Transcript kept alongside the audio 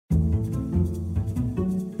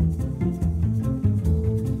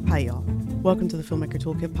y'all. Welcome to the Filmmaker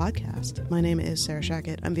Toolkit podcast. My name is Sarah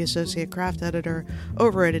Shackett. I'm the Associate Craft Editor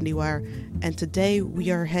over at IndieWire, and today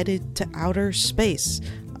we are headed to outer space,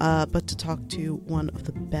 but to talk to one of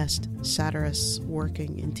the best satirists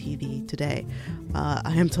working in TV today.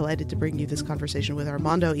 I am delighted to bring you this conversation with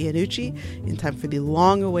Armando Iannucci in time for the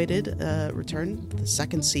long-awaited return to the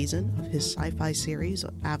second season of his sci-fi series,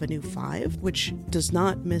 Avenue 5, which does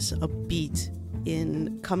not miss a beat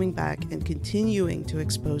in coming back and continuing to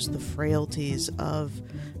expose the frailties of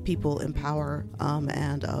people in power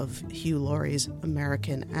and of Hugh Laurie's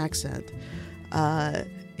American accent.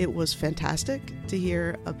 It was fantastic to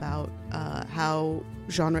hear about how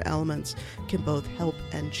genre elements can both help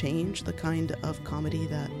and change the kind of comedy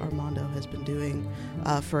that Armando has been doing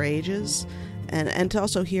for ages. And to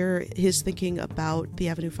also hear his thinking about the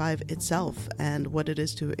Avenue 5 itself and what it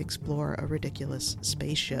is to explore a ridiculous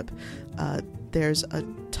spaceship. There's a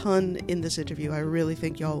ton in this interview. I really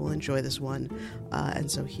think y'all will enjoy this one. And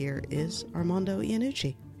so here is Armando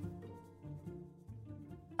Iannucci.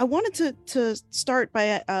 I wanted to start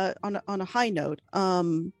by on a high note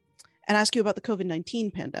and ask you about the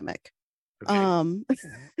COVID-19 pandemic. Okay.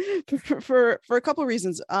 For a couple of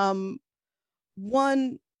reasons.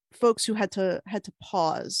 One, folks who had to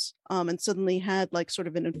pause and suddenly had like sort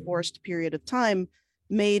of an enforced period of time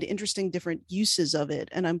made interesting different uses of it,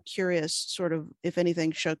 and I'm curious sort of if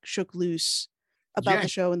anything shook loose about the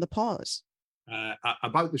show and the pause.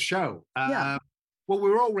 About the show, well, we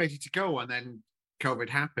were all ready to go, and then COVID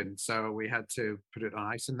happened, so we had to put it on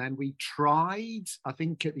ice. And then we tried, I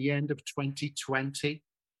think at the end of 2020,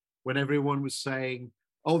 when everyone was saying,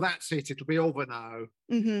 "Oh, that's it, it'll be over now."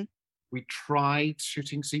 Mm-hmm. We tried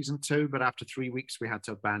shooting season 2, but after 3 weeks, we had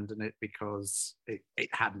to abandon it because it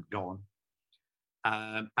hadn't gone.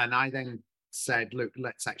 And I then said, look,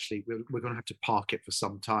 let's actually, we're going to have to park it for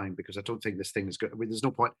some time because I don't think this thing is good. I mean, there's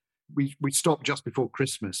no point. We stopped just before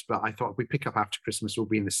Christmas, but I thought if we pick up after Christmas, we'll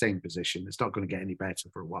be in the same position. It's not going to get any better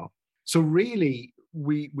for a while. So really,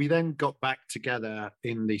 we then got back together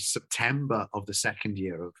in the September of the second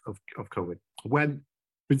year of COVID, when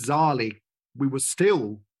bizarrely, we were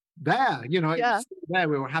still there, you know, yeah. There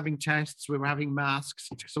we were having tests, we were having masks,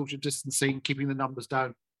 social distancing, keeping the numbers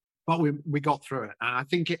down, but we got through it. And I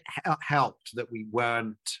think it helped that we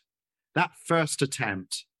weren't, that first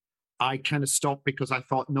attempt, I kind of stopped because I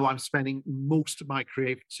thought, no, I'm spending most of my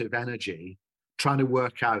creative energy trying to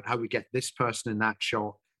work out how we get this person in that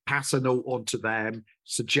shot, pass a note on to them,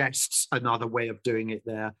 suggests another way of doing it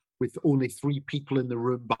there with only 3 people in the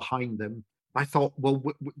room behind them. I thought, well,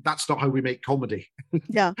 that's not how we make comedy.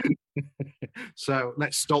 Yeah. So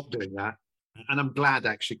let's stop doing that. And I'm glad,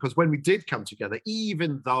 actually, because when we did come together,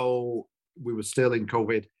 even though we were still in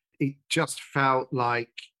COVID, it just felt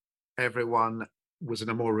like everyone was in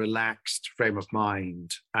a more relaxed frame of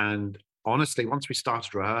mind. And honestly, once we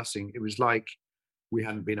started rehearsing, it was like we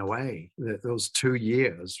hadn't been away. Those 2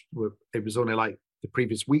 years, it was only like the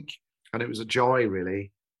previous week. And it was a joy,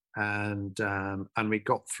 really. And we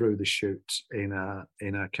got through the shoot in a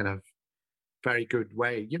kind of very good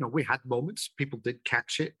way. You know, we had moments, people did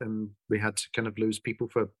catch it, and we had to kind of lose people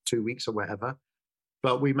for 2 weeks or whatever,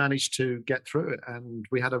 but we managed to get through it, and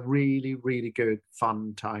we had a really, really good,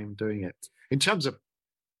 fun time doing it. In terms of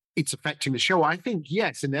it's affecting the show, I think,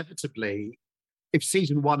 yes, inevitably, if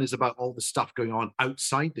season 1 is about all the stuff going on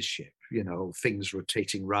outside the ship, you know, things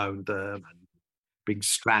rotating around them and being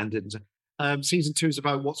stranded, season 2 is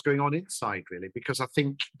about what's going on inside, really, because I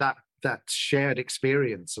think that shared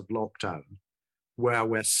experience of lockdown, where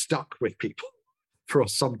we're stuck with people for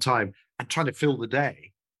some time and trying to fill the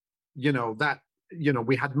day, you know,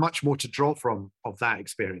 we had much more to draw from of that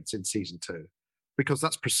experience in season 2, because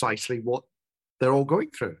that's precisely what they're all going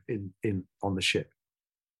through on the ship.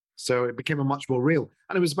 So it became a much more real,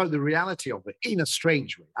 and it was about the reality of it in a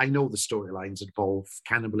strange way. I know the storylines involve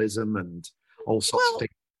cannibalism and all sorts of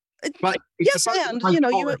things. But yes, and you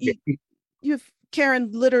know, you have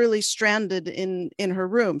Karen literally stranded in her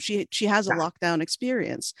room. She has a lockdown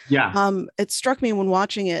experience. Yeah. It struck me when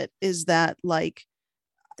watching it is that like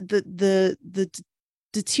the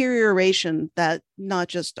deterioration that not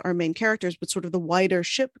just our main characters but sort of the wider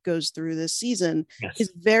ship goes through this season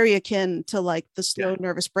is very akin to like the slow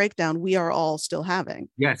nervous breakdown we are all still having.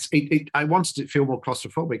 Yes, I wanted it to feel more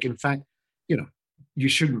claustrophobic. In fact, you know, you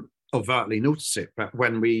shouldn't overtly notice it, but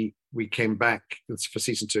when we came back for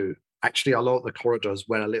season 2, actually a lot of the corridors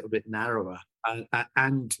were a little bit narrower,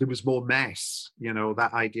 and there was more mess. You know,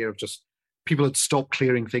 that idea of just people had stopped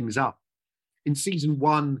clearing things up. In season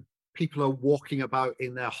 1, people are walking about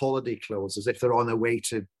in their holiday clothes as if they're on their way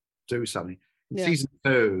to do something. In season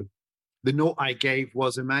 2, the note I gave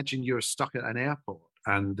was, imagine you're stuck at an airport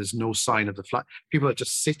and there's no sign of the flight. People are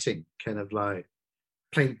just sitting, kind of like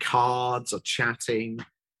playing cards or chatting.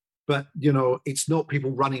 But, it's not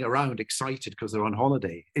people running around excited because they're on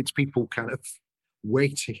holiday. It's people kind of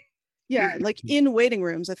waiting. Yeah, like in waiting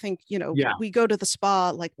rooms, I think, Yeah. we go to the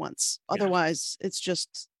spa like once. Yeah. Otherwise, it's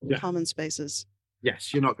just Yeah. common spaces.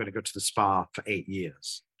 Yes, you're not going to go to the spa for 8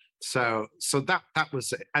 years. So that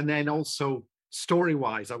was it. And then also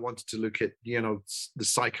story-wise, I wanted to look at, the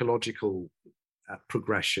psychological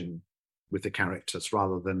progression with the characters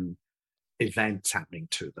rather than events happening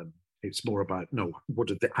to them. It's more about,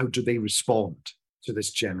 how do they respond to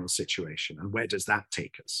this general situation, and where does that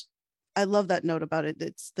take us? I love that note about it.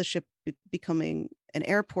 It's the ship becoming an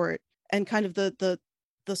airport and kind of the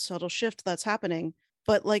subtle shift that's happening.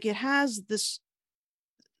 But like it has this,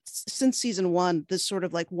 since season 1, this sort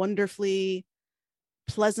of like wonderfully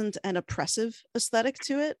pleasant and oppressive aesthetic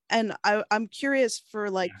to it. And I'm curious for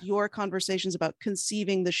like your conversations about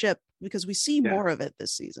conceiving the ship, because we see more of it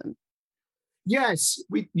this season. Yes,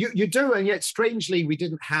 you do, and yet strangely we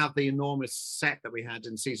didn't have the enormous set that we had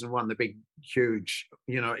in season 1, the big, huge.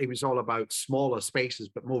 It was all about smaller spaces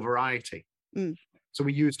but more variety. So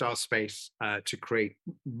we used our space to create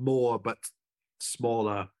more but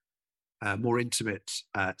smaller, more intimate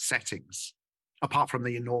settings. Apart from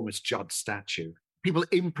the enormous Judd statue, people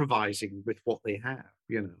improvising with what they have.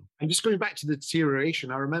 And just going back to the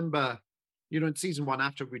deterioration, I remember, in season 1,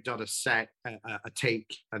 after we'd done a set, a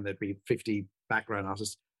take, and there'd be 50 background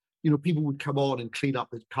artists, people would come on and clean up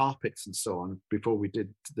the carpets and so on before we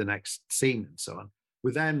did the next scene and so on.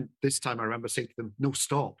 With them, this time I remember saying to them, no,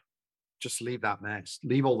 stop. Just leave that mess.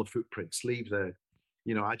 Leave all the footprints. Leave the,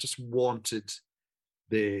 I just wanted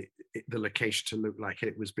the location to look like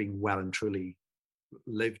it was being well and truly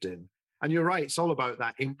lived in. And you're right, it's all about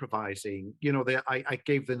that improvising. I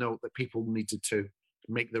gave the note that people needed to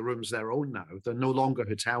make the rooms their own now. They're no longer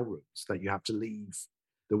hotel rooms that you have to leave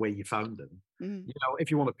the way you found them.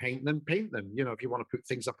 If you want to paint them, paint them. If you want to put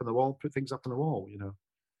things up on the wall, put things up on the wall.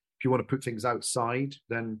 If you want to put things outside,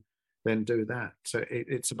 then do that. So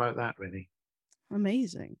it's about that, really.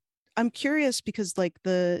 Amazing. I'm curious because like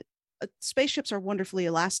the spaceships are wonderfully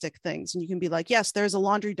elastic things, and you can be like, yes, there's a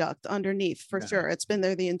laundry duct underneath for sure. It's been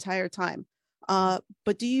there the entire time.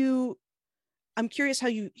 But I'm curious how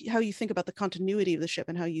you think about the continuity of the ship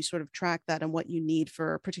and how you sort of track that and what you need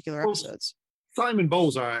for particular episodes. Simon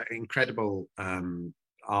Bowles, our incredible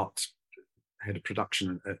art head of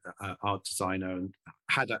production, art designer, and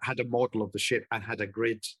had a model of the ship and had a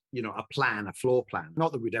grid, a plan, a floor plan.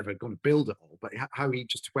 Not that we'd ever going to build it all, but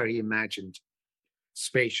where he imagined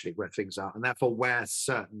spatially where things are, and therefore where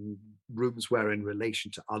certain rooms were in relation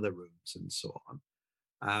to other rooms and so on.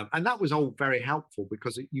 And that was all very helpful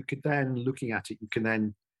because you could then, looking at it, you can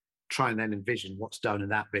then try and then envision what's down in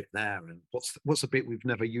that bit there, and what's a bit we've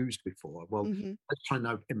never used before. Well, let's try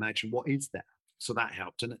and imagine what is there. So that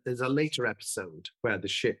helped. And there's a later episode where the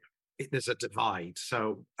ship, there's a divide.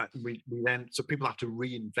 So so people have to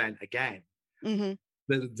reinvent again the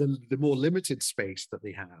more limited space that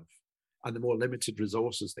they have and the more limited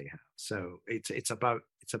resources they have. So it's about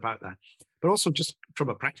that. But also, just from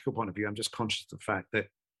a practical point of view, I'm just conscious of the fact that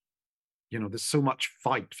there's so much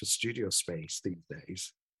fight for studio space these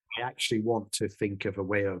days. I actually want to think of a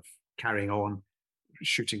way of carrying on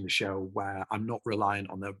shooting the show where I'm not reliant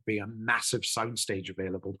on there being a massive soundstage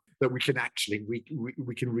available, that we can actually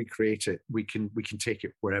we can recreate it. We can take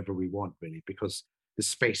it wherever we want, really, because the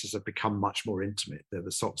spaces have become much more intimate. They're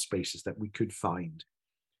the sort of spaces that we could find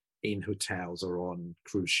in hotels or on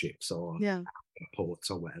cruise ships or ports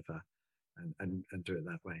or whatever, and do it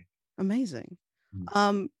that way. Amazing.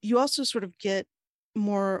 You also sort of get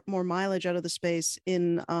more mileage out of the space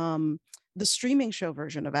in the streaming show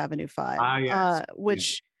version of Avenue 5,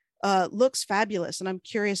 which looks fabulous. And I'm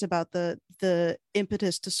curious about the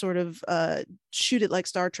impetus to sort of shoot it like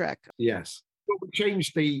Star Trek. Yes. Well, we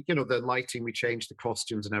changed the lighting, we changed the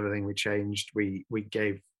costumes and everything. We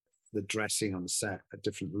gave the dressing on the set a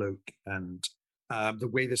different look, and the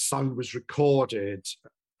way the sound was recorded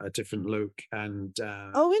a different look. And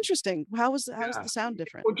interesting. How is the sound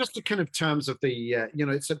different? Well, just the kind of terms of the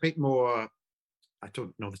it's a bit more, I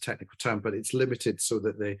don't know the technical term, but it's limited so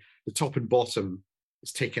that the top and bottom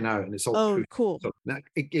is taken out and it's all cool. So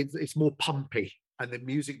it's more pumpy, and the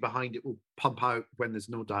music behind it will pump out when there's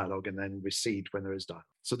no dialogue and then recede when there is dialogue.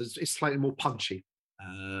 So it's slightly more punchy,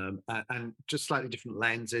 and just slightly different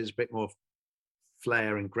lenses, a bit more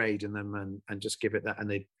flare and grade in them, and just give it that. And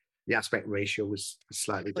the aspect ratio was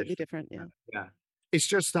slightly different. Yeah. It's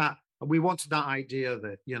just that we wanted that idea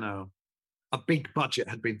that a big budget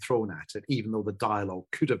had been thrown at it, even though the dialogue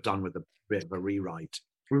could have done with a bit of a rewrite.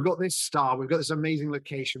 we've got this star, we've got this amazing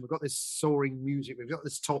location, we've got this soaring music, we've got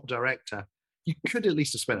this top director. You could at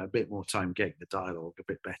least have spent a bit more time getting the dialogue a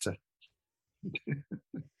bit better. If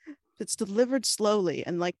it's delivered slowly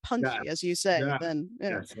and like punchy, Yeah, as you say, yeah, then yeah,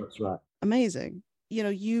 yes, that's right. amazing.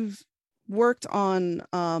 You've worked on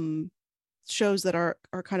shows that are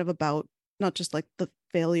kind of about not just like the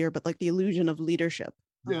failure, but like the illusion of leadership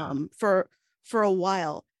Yeah, for a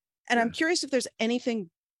while. And I'm yeah, curious if there's anything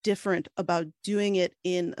different about doing it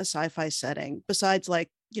in a sci-fi setting besides like,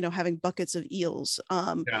 having buckets of eels.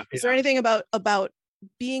 yeah, Is yeah. there anything about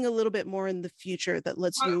being a little bit more in the future that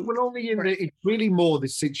lets you Well, only in it's really more the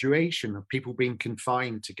situation of people being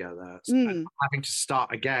confined together and having to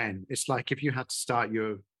start again. It's like if you had to start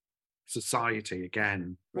your society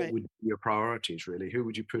again, what right. would be your priorities really? Who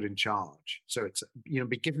would you put in charge? So it's,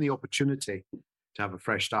 be given the opportunity to have a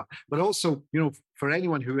fresh start. But also, for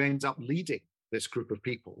anyone who ends up leading this group of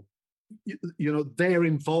people, they're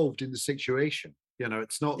involved in the situation.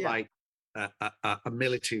 It's not Yeah. like a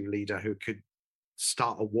military leader who could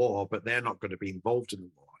start a war, but they're not going to be involved in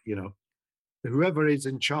the war. Whoever is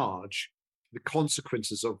in charge, the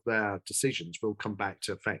consequences of their decisions will come back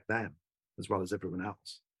to affect them as well as everyone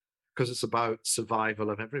else, because it's about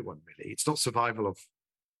survival of everyone, really. It's not survival of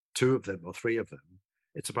two of them or three of them.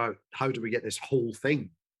 It's about how do we get this whole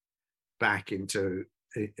thing back into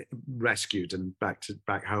rescued and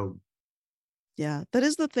back home. Yeah, that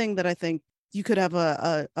is the thing that I think you could have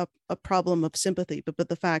a problem of sympathy, but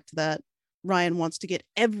the fact that Ryan wants to get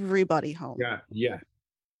everybody home. Yeah.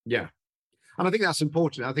 And I think that's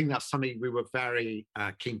important. I think that's something we were very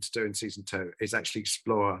keen to do in season 2, is actually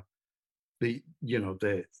explore the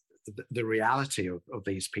reality of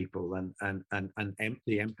these people and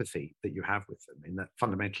the empathy that you have with them, in that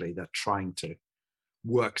fundamentally they're trying to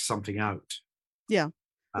work something out. Yeah,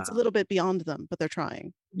 it's a little bit beyond them, but they're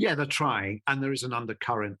trying. Yeah, they're trying, and there is an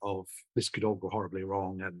undercurrent of this could all go horribly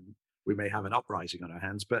wrong and we may have an uprising on our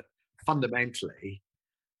hands. But fundamentally,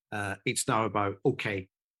 it's now about, okay,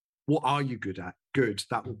 what are you good at? Good,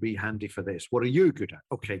 that will be handy for this. What are you good at?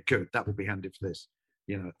 Okay, good, that will be handy for this.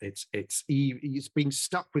 It's being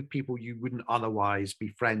stuck with people you wouldn't otherwise be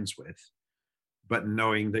friends with, but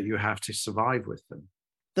knowing that you have to survive with them.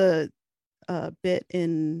 The bit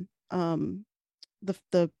in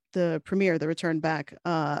the premiere, the return back,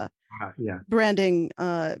 branding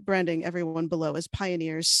everyone below as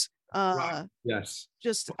pioneers. Right. Yes.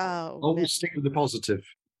 Just always stick with the positive.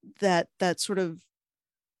 That sort of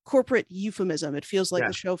corporate euphemism. It feels like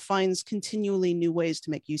the show finds continually new ways to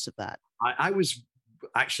make use of that. I was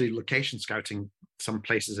actually location scouting some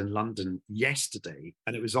places in London yesterday,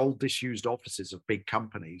 and it was all disused offices of big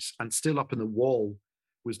companies, and still up in the wall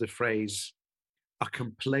was the phrase, "A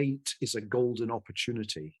complaint is a golden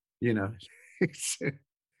opportunity." It's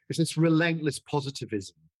this relentless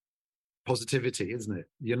positivity, isn't it?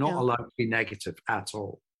 You're not allowed to be negative at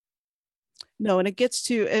all. No, and it gets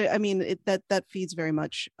to, I mean, that feeds very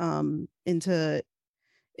much into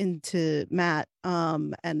Matt,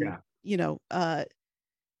 and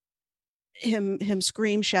him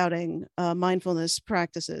scream shouting mindfulness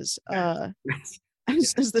practices as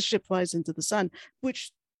the ship flies into the sun,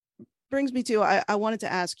 which brings me to, I wanted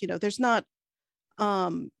to ask, there's not,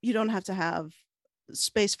 you don't have to have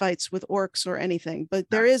space fights with orcs or anything, but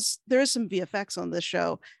there is some VFX on this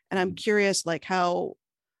show, and I'm curious, like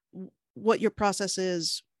what your process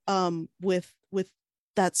is with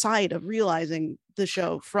that side of realizing the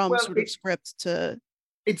show from sort of script to.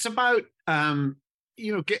 It's about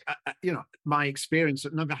my experience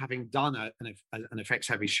of never having done an effects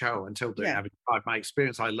heavy show until doing Avenue 5. My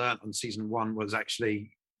experience I learned on season 1 was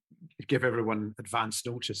actually give everyone advance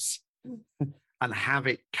notice and have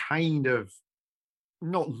it kind of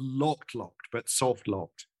not locked, but soft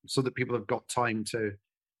locked, so that people have got time to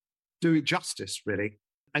do it justice, really.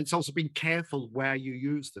 And it's also being careful where you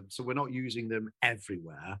use them. So we're not using them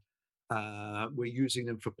everywhere. We're using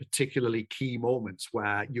them for particularly key moments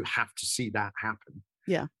where you have to see that happen.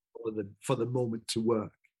 Yeah. For the moment to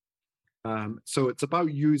work. So it's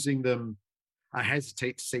about using them. I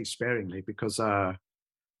hesitate to say sparingly, because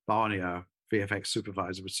Barney, our VFX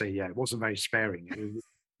supervisor, would say, it wasn't very sparing.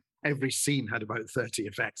 Every scene had about 30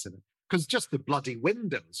 effects in it. Because just the bloody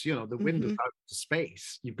windows, the windows out to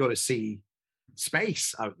space, you've got to see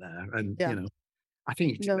space out there, and I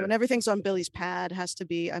think and everything's on Billy's pad has to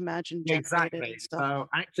be, I imagine, exactly. So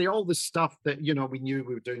actually, all the stuff that we knew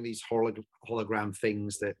we were doing, these hologram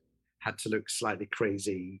things that had to look slightly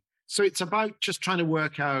crazy. So it's about just trying to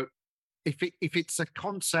work out if it's a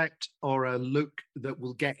concept or a look that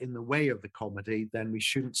will get in the way of the comedy, then we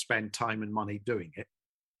shouldn't spend time and money doing it.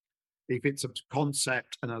 If it's a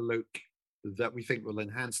concept and a look that we think will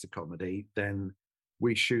enhance the comedy, then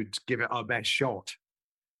we should give it our best shot.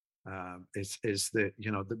 Is the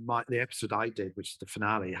the episode I did, which is the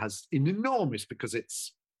finale, has an enormous, because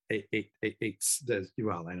it's there's,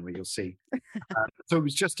 well, anyway, you'll see. So it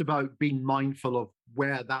was just about being mindful of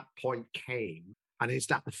where that point came, and is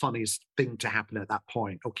that the funniest thing to happen at that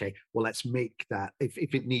point? Okay, well, let's make that. If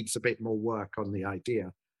it needs a bit more work on the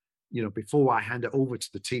idea, before I hand it over to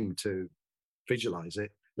the team to visualize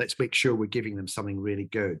it, let's make sure we're giving them something really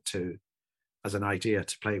good as an idea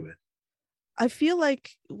to play with. I feel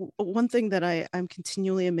like one thing that I'm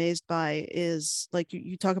continually amazed by is, like,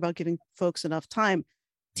 you talk about giving folks enough time.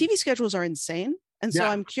 TV schedules are insane. And so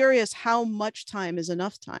I'm curious, how much time is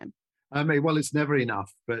enough time? I mean, well, it's never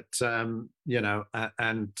enough, but, and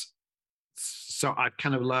so I've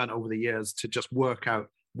kind of learned over the years to just work out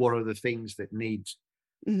what are the things that need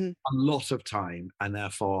a lot of time, and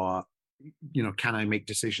therefore, can I make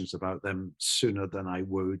decisions about them sooner than I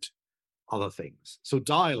would other things? So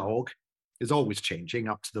dialogue is always changing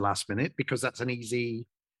up to the last minute, because that's an easy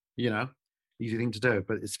thing to do.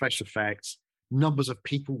 But it's special effects, numbers of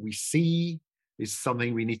people we see is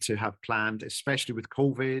something we need to have planned, especially with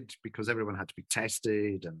COVID, because everyone had to be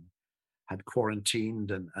tested and had quarantined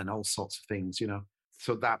and all sorts of things,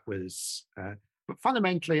 So that was, but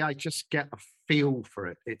fundamentally, I just get a feel for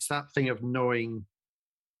it. It's that thing of knowing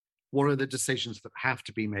what are the decisions that have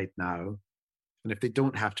to be made now. And if they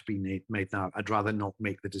don't have to be made now, I'd rather not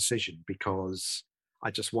make the decision, because I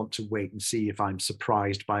just want to wait and see if I'm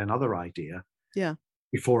surprised by another idea. Yeah.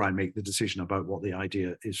 Before I make the decision about what the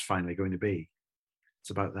idea is finally going to be. It's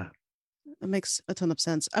about that. It makes a ton of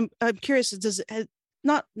sense. I'm curious, does it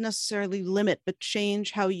not necessarily limit, but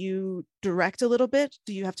change how you direct a little bit?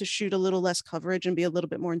 Do you have to shoot a little less coverage and be a little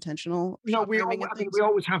bit more intentional? No, we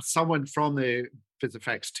always have someone from the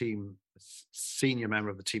VisFX team, senior member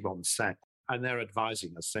of the team on set, and they're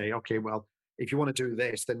advising us, say, okay, well, if you want to do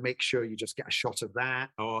this, then make sure you just get a shot of that,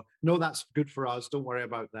 or no, that's good for us, don't worry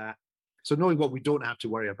about that. So knowing what we don't have to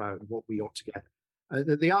worry about and what we ought to get.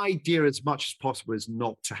 The idea, as much as possible, is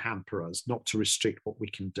not to hamper us, not to restrict what we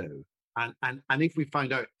can do. And if we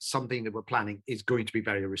find out something that we're planning is going to be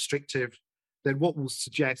very restrictive, then what we'll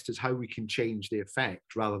suggest is how we can change the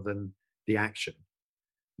effect rather than the action.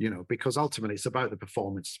 Because ultimately it's about the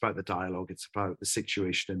performance, it's about the dialogue, it's about the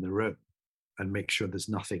situation in the room, and make sure there's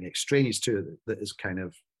nothing extraneous to it that is kind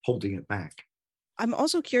of holding it back. I'm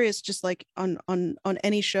also curious, just like on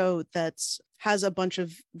any show that has a bunch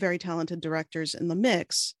of very talented directors in the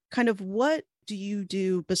mix, kind of what do you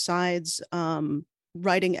do besides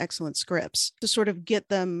writing excellent scripts to sort of get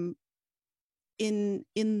them in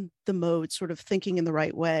the mode, sort of thinking in the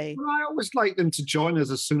right way? Well, I always like them to join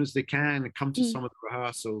us as soon as they can and come to some of the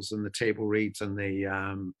rehearsals and the table reads and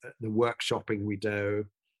the workshopping we do.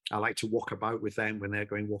 I like to walk about with them when they're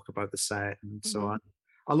going walk about the set and so on.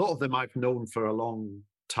 A lot of them I've known for a long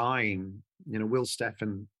time. Will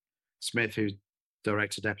Stephen Smith, who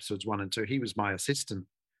directed episodes 1 and 2, he was my assistant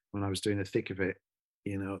when I was doing the thick of it.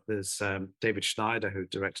 There's David Schneider, who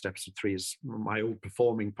directed episode 3, is my old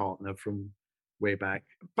performing partner from way back.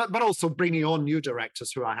 But also bringing on new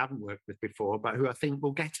directors who I haven't worked with before, but who I think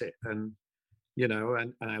will get it. And,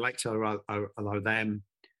 and I like to allow them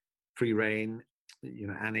free reign.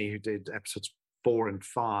 Annie, who did episodes 4 and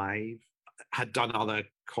 5, had done other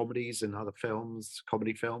comedies and other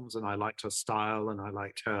comedy films, and I liked her style and I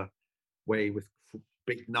liked her way with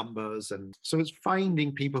big numbers. And so it's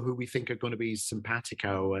finding people who we think are going to be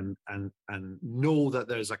simpatico and know that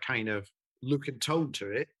there's a kind of look and tone to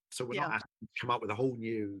it. So we're not asking to come up with a whole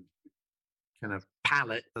new kind of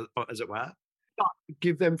palette, as it were, but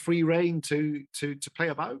give them free reign to play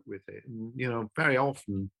about with it. And, very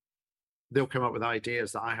often they'll come up with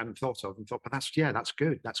ideas that I hadn't thought of and thought, but that's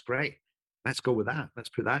good, that's great. Let's go with that. Let's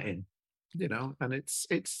put that in, and it's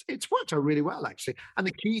worked out really well, actually. And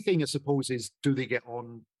the key thing, I suppose, is do they get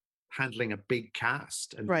on handling a big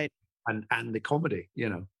cast and the comedy,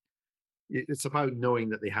 It's about knowing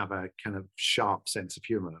that they have a kind of sharp sense of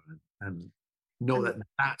humor and know that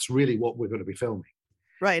that's really what we're going to be filming.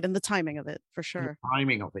 Right. And the timing of it, for sure. The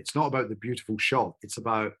timing of it. It's not about the beautiful shot. It's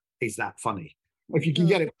about, is that funny? If you can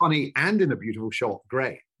get it funny and in a beautiful shot,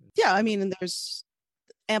 great. Yeah. I mean, and there's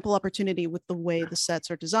ample opportunity with the way the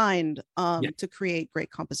sets are designed to create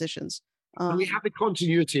great compositions. And we have the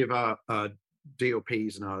continuity of our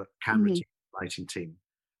DOPs and our camera team, lighting team,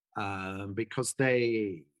 because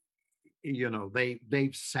they've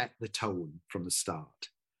set the tone from the start,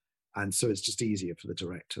 and so it's just easier for the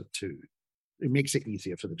director it makes it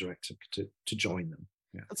easier for the director to join them.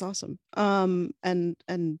 Yeah, that's awesome. And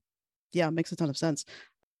yeah, it makes a ton of sense.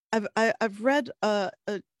 I've read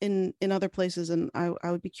in other places, and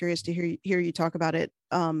I would be curious to hear you talk about it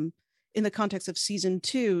in the context of season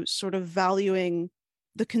 2, sort of valuing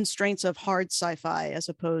the constraints of hard sci-fi as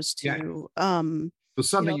opposed to so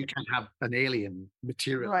suddenly you know, you can't have an alien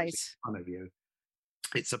materializing right. in front of you.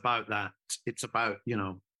 It's about that. It's about,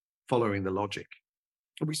 following the logic.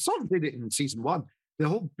 And we sort of did it in season 1. The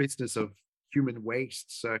whole business of human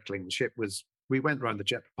waste circling the ship was, we went around the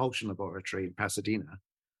Jet Propulsion Laboratory in Pasadena,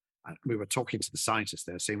 and we were talking to the scientists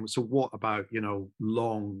there saying, so what about,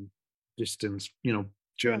 long distance,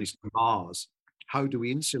 journeys to Mars? How do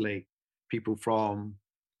we insulate people from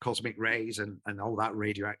cosmic rays and all that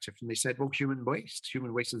radioactive? And they said, well, human waste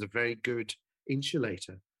is a very good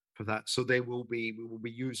insulator for that. So we will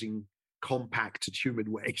be using compacted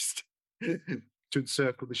human waste to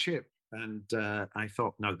encircle the ship. And I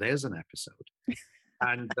thought, no, there's an episode.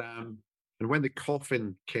 And when the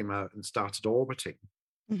coffin came out and started orbiting,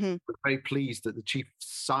 Mm-hmm. we're very pleased that the chief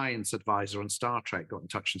science advisor on Star Trek got in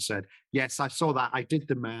touch and said, yes, I saw that. I did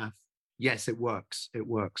the math. Yes, it works. It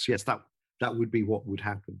works. Yes, that would be what would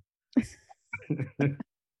happen.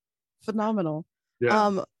 Phenomenal.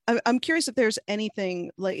 Yeah. I'm curious if there's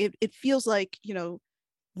anything like it feels like,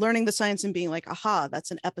 learning the science and being like, aha,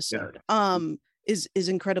 that's an episode. Is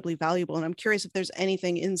incredibly valuable. And I'm curious if there's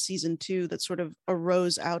anything in season 2 that sort of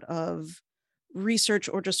arose out of research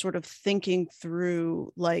or just sort of thinking through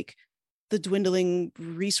like the dwindling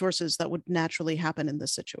resources that would naturally happen in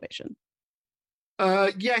this situation.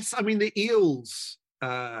 Yes, I mean the eels.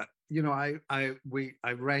 I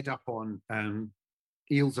read up on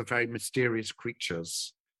eels are very mysterious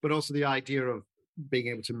creatures, but also the idea of being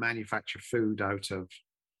able to manufacture food out of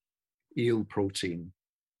eel protein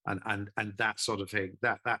and that sort of thing.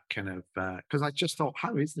 That kind of because I just thought,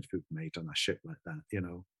 how is the food made on a ship like that?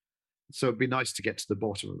 So it'd be nice to get to the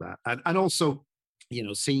bottom of that, and also,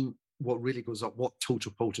 seeing what really goes up, what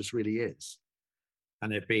Total POTUS really is,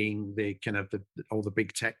 and it being the kind of all the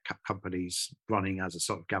big tech companies running as a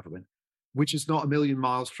sort of government, which is not a million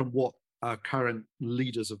miles from what our current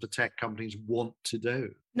leaders of the tech companies want to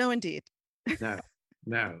do. No, indeed.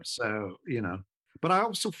 No. So but I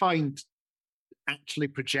also find actually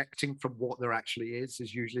projecting from what there actually is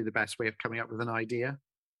usually the best way of coming up with an idea.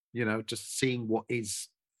 Just seeing what is.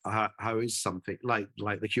 How is something like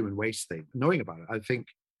the human waste thing, knowing about it, I think,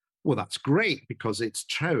 well, that's great because it's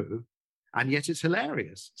true and yet it's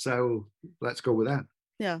hilarious, so let's go with that.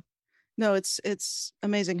 Yeah, no, it's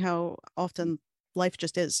amazing how often life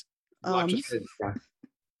just is. Yeah.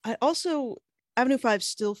 I also, Avenue 5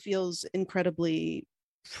 still feels incredibly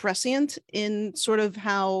prescient in sort of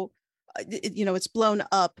how it's blown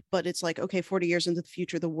up, but it's like, okay, 40 years into the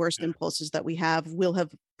future, the worst impulses that we have will have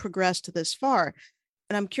progressed this far.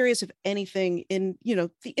 And I'm curious if anything in,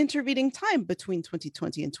 the intervening time between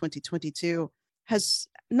 2020 and 2022 has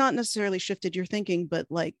not necessarily shifted your thinking, but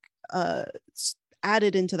like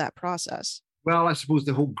added into that process. Well, I suppose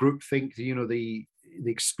the whole group think, the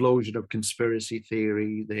explosion of conspiracy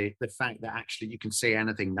theory, the fact that actually you can say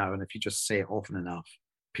anything now, and if you just say it often enough,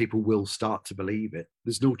 people will start to believe it.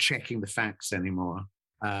 There's no checking the facts anymore.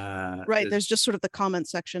 Right. There's just sort of the comment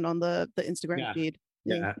section on the Instagram feed.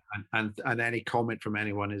 Yeah, and any comment from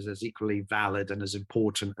anyone is as equally valid and as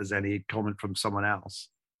important as any comment from someone else.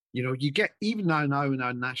 You get, even now in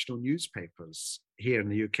our national newspapers here in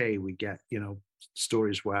the UK, we get,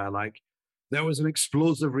 stories where like there was an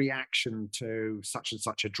explosive reaction to such and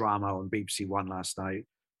such a drama on BBC One last night,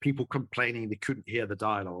 people complaining they couldn't hear the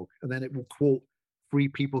dialogue, and then it will quote 3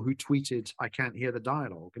 people who tweeted, I can't hear the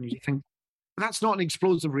dialogue. And you think, that's not an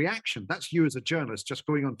explosive reaction. That's you as a journalist just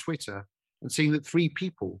going on Twitter and seeing that 3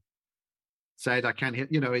 people said, I can't hear,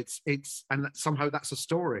 it's, and somehow that's a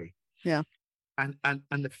story. Yeah. And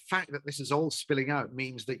the fact that this is all spilling out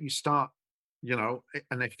means that you start,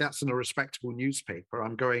 and if that's in a respectable newspaper,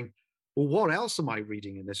 I'm going, well, what else am I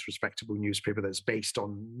reading in this respectable newspaper that's based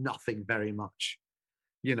on nothing very much?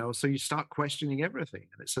 So you start questioning everything.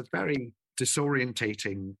 And it's a very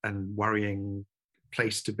disorientating and worrying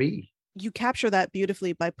place to be. You capture that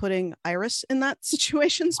beautifully by putting Iris in that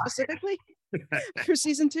situation specifically for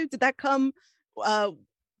season 2. Did that come? I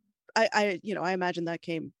imagine that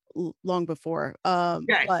came long before.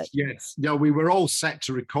 Yes. No, we were all set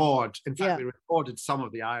to record. In fact, we recorded some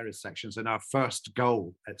of the Iris sections in our first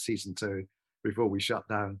go at season 2 before we shut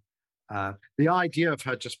down. The idea of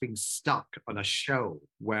her just being stuck on a show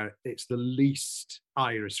where it's the least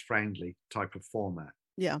Iris friendly type of format.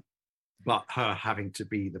 Yeah. But her having to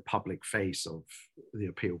be the public face of the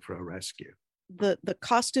appeal for a rescue. The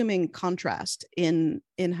costuming contrast in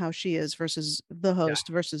how she is versus the host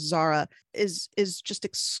versus Zara is just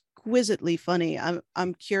exquisitely funny.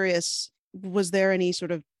 I'm curious, was there any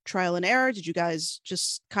sort of trial and error? Did you guys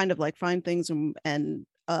just kind of like find things and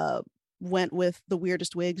went with the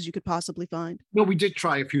weirdest wigs you could possibly find? No, we did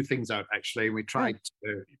try a few things out actually. We Yeah. tried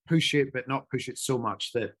to push it, but not push it so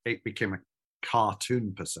much that it became a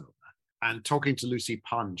cartoon persona. And talking to Lucy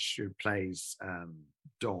Punch, who plays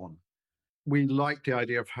Dawn, we like the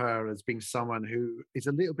idea of her as being someone who is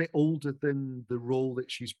a little bit older than the role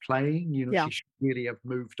that she's playing. You know, Yeah. she should really have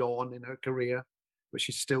moved on in her career, but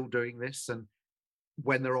she's still doing this. And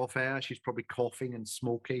when they're off air, she's probably coughing and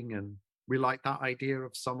smoking. And we like that idea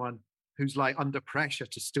of someone who's like under pressure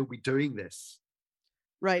to still be doing this.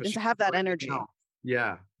 Right. But And to she's have that not energy. enough.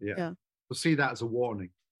 Yeah. Yeah. We'll see that as a warning.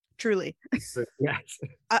 Truly. So, yes.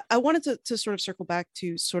 I wanted to sort of circle back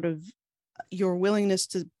to sort of your willingness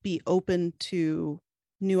to be open to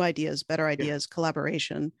new ideas, better ideas,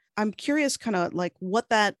 collaboration. I'm curious kind of like what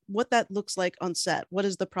that looks like on set. What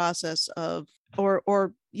is the process of,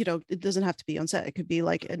 or you know, it doesn't have to be on set. It could be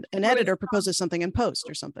like an editor proposes something in post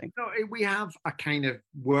or something. No, we have a kind of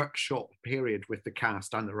workshop period with the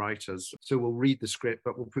cast and the writers. So we'll read the script,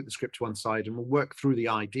 but we'll put the script to one side and we'll work through the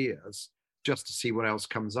ideas just to see what else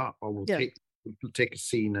comes up. Or we'll take a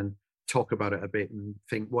scene and talk about it a bit and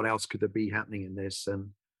think what else could there be happening in this, and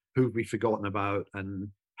who have we forgotten about, and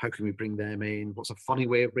how can we bring them in? What's a funny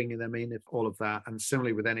way of bringing them in? If all of that. And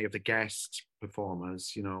similarly with any of the guest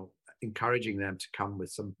performers, you know, encouraging them to come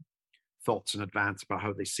with some thoughts in advance about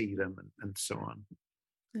how they see them and so on.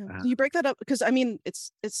 Yeah. You break that up because I mean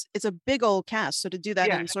it's a big old cast, so to do that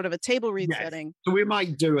in sort of a table read setting. So we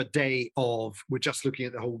might do a day of we're just looking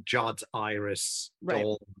at the whole Judd, Iris,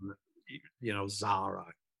 Dawn, you know, Zara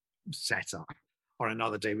setup, or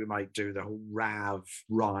another day we might do the whole Rav,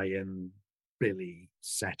 Ryan, Billy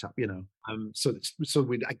setup. You know, so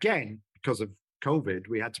we again, because of COVID,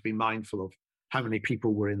 we had to be mindful of how many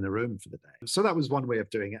people were in the room for the day. So that was one way of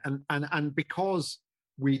doing it, and because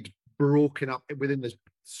we'd broken up within the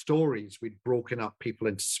stories, we'd broken up people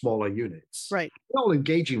into smaller units, right? All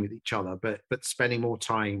engaging with each other, but spending more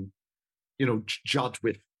time, you know, Judd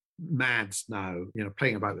with Mads now, you know,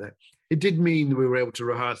 playing about that. It did mean we were able to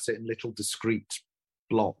rehearse it in little discrete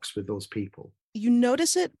blocks with those people. You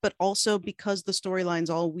notice it, but also because the storylines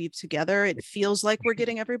all weave together, it feels like we're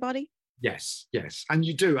getting everybody. Yes, and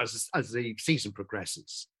you do as the season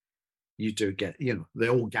progresses, you do get, you know, they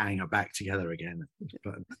all gang are back together again,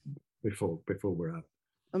 but before we're out.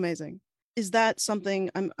 Amazing. Is that something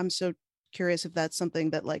I'm so curious if that's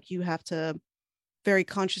something that like you have to very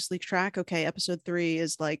consciously track? Okay, episode 3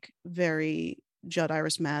 is like very Judd,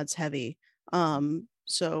 Iris, Mads heavy.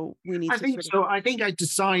 So we need I think I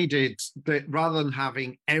decided that rather than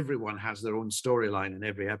having everyone has their own storyline in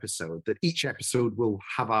every episode, that each episode will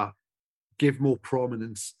have give more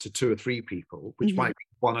prominence to 2 or 3 people, which might be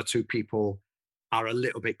 1 or 2 people are a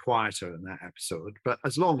little bit quieter in that episode. But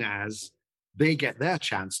as long as they get their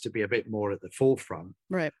chance to be a bit more at the forefront,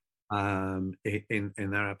 right? In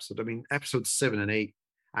their episode. I mean, episodes 7 and 8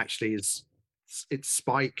 actually it's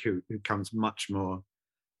Spike who comes much more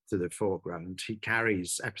to the foreground. He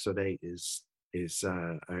carries episode 8 is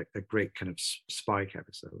a great kind of Spike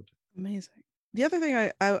episode. Amazing. The other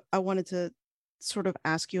thing I wanted to sort of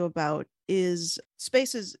ask you about is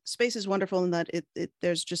space is wonderful in that it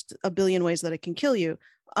there's just a billion ways that it can kill you.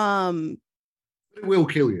 It will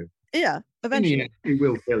kill you. Yeah, eventually. It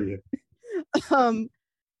will kill you.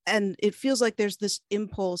 And it feels like there's this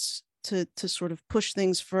impulse to sort of push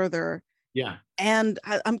things further. Yeah. And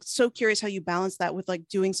I'm so curious how you balance that with like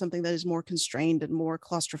doing something that is more constrained and more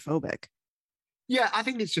claustrophobic. Yeah, I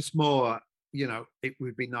think it's just more, you know, it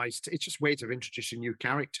would be nice it's just ways of introducing new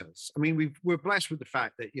characters. I mean, we're blessed with the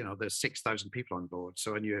fact that, you know, there's 6,000 people on board,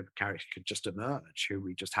 so a new character could just emerge who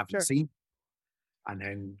we just haven't seen, and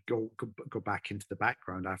then go back into the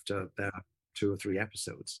background after their 2 or 3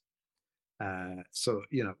 episodes. So,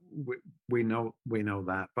 you know, we know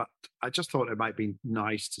that, but I just thought it might be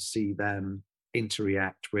nice to see them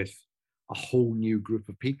interact with a whole new group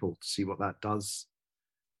of people to see what that does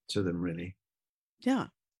to them, really. Yeah.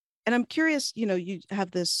 And I'm curious, you know, you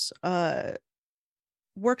have this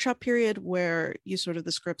workshop period where you sort of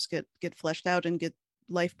the scripts get fleshed out and get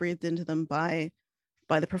life breathed into them by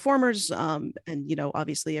the performers. And, you know,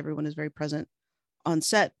 obviously everyone is very present on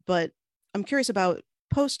set, but I'm curious about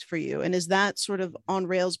post for you. And is that sort of on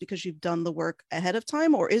rails because you've done the work ahead of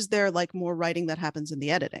time, or is there like more writing that happens in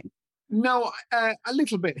the editing? No, a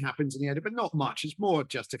little bit happens in the edit, but not much. It's more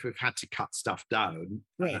just if we've had to cut stuff down.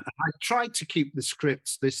 Right. I tried to keep the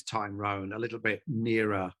scripts this time round a little bit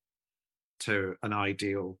nearer to an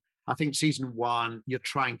ideal. I think season one, you're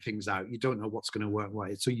trying things out. You don't know what's going to work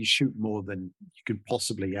right. So you shoot more than you could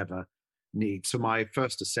possibly ever need. So my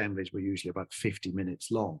first assemblies were usually about 50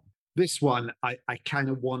 minutes long. This one, I kind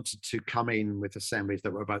of wanted to come in with assemblies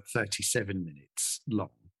that were about 37 minutes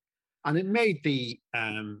long. And it made the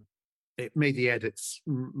edits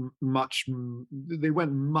they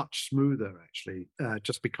went much smoother, actually,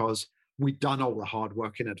 just because we'd done all the hard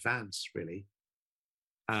work in advance, really.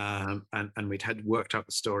 And we'd had worked out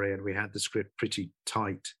the story and we had the script pretty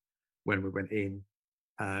tight when we went in.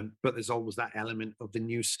 But there's always that element of the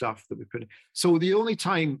new stuff that we put in. So the only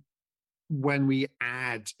time when we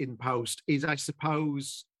add in post is, I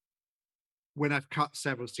suppose, when I've cut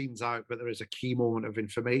several scenes out, but there is a key moment of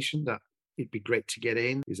information that it'd be great to get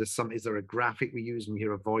in. Is there a graphic we use and we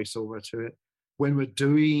hear a voiceover to it? When we're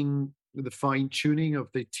doing the fine tuning of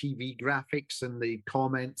the TV graphics and the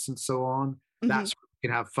comments and so on, that's where we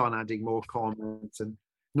can have fun adding more comments. And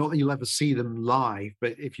not that you'll ever see them live,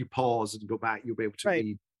 but if you pause and go back, you'll be able to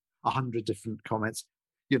read 100 different comments.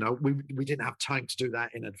 You know, we didn't have time to do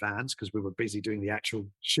that in advance because we were busy doing the actual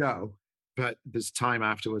show, but there's time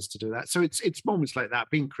afterwards to do that. So it's moments like that,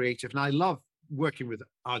 being creative. And I love working with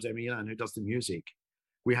Adem Ilan, who does the music.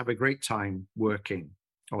 We have a great time working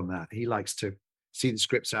on that. He likes to see the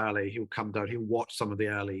scripts early. He'll come down, he'll watch some of the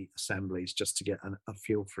early assemblies just to get a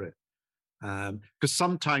feel for it. Because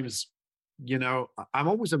sometimes, you know, I'm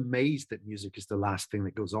always amazed that music is the last thing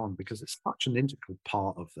that goes on because it's such an integral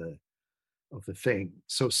part of the thing.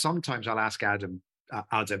 So sometimes I'll ask Adem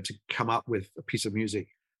to come up with a piece of music,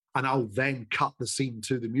 and I'll then cut the scene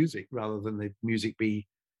to the music rather than the music be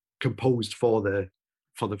composed for the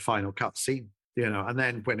final cut scene. You know, and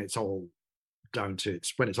then when it's all down to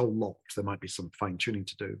when it's all locked, there might be some fine tuning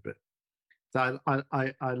to do. But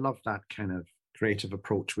I love that kind of creative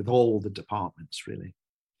approach with all the departments, really.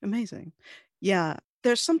 Amazing. Yeah,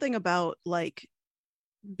 there's something about like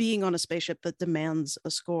being on a spaceship that demands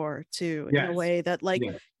a score too, in a way that, like,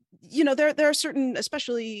 you know, there are certain,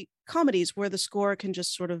 especially comedies, where the score can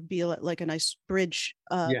just sort of be like a nice bridge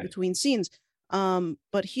between scenes.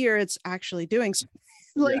 But here it's actually doing something,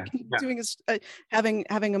 like doing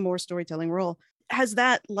having a more storytelling role. Has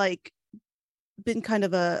that like been kind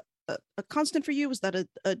of a constant for you? Was that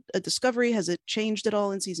a discovery? Has it changed at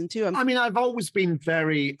all in season two? I mean, I've always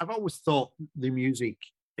thought the music,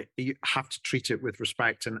 you have to treat it with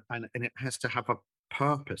respect, and it has to have a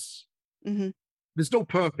purpose. Mm-hmm. There's no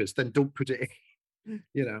purpose, then don't put it in,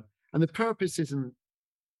 you know. And the purpose isn't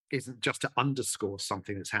just to underscore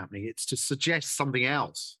something that's happening, it's to suggest something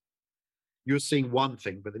else. You're seeing one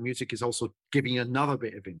thing, but the music is also giving another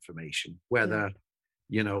bit of information, whether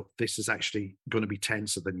you know, this is actually going to be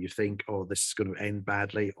tenser than you think, or this is going to end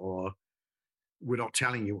badly, or we're not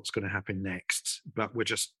telling you what's going to happen next, but we're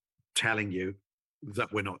just telling you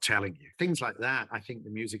that we're not telling you. Things like that, I think the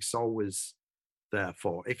music's always there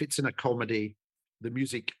for. If it's in a comedy, the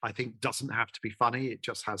music, I think, doesn't have to be funny. It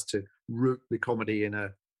just has to root the comedy in a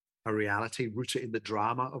reality, root it in the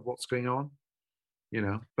drama of what's going on, you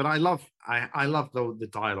know. But I love the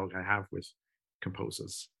dialogue I have with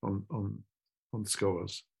composers on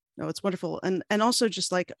scores. No, it's wonderful. And also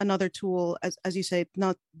just like another tool, as you say,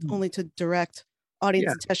 not only to direct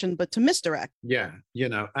audience attention, but to misdirect. Yeah, you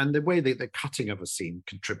know, and the way that the cutting of a scene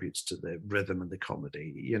contributes to the rhythm and the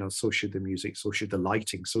comedy, you know, so should the music, so should the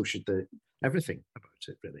lighting, so should everything about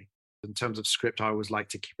it, really. In terms of script, I always like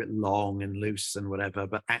to keep it long and loose and whatever,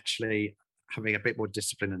 but actually having a bit more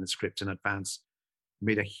discipline in the script in advance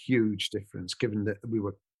made a huge difference, given that we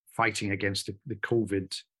were fighting against the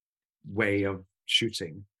COVID way of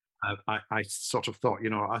shooting. I sort of thought,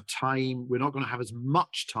 you know, we're not going to have as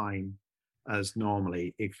much time as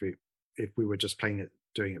normally if we were just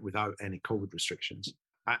doing it without any COVID restrictions.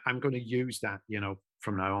 I'm going to use that, you know,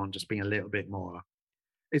 from now on, just being a little bit more.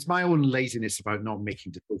 It's my own laziness about not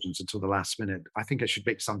making decisions until the last minute. I think I should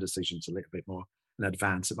make some decisions a little bit more in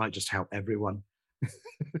advance. It might just help everyone.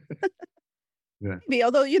 Yeah. Maybe,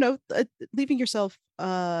 although, you know, leaving yourself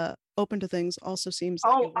open to things also seems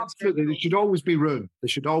like absolutely. There should always be room. There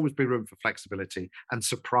should always be room for flexibility and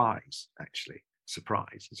surprise. Actually,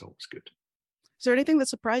 surprise is always good. Is there anything that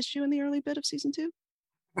surprised you in the early bit of season two?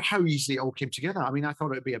 How easily it all came together. I mean, I thought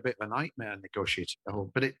it would be a bit of a nightmare negotiating the whole,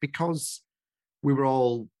 but because we were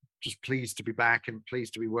all just pleased to be back and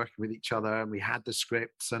pleased to be working with each other, and we had the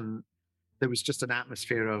scripts, and there was just an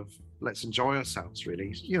atmosphere of let's enjoy ourselves,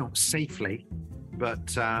 really, you know, safely,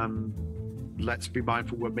 but let's be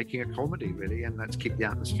mindful we're making a comedy, really, and let's keep the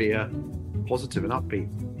atmosphere positive and upbeat.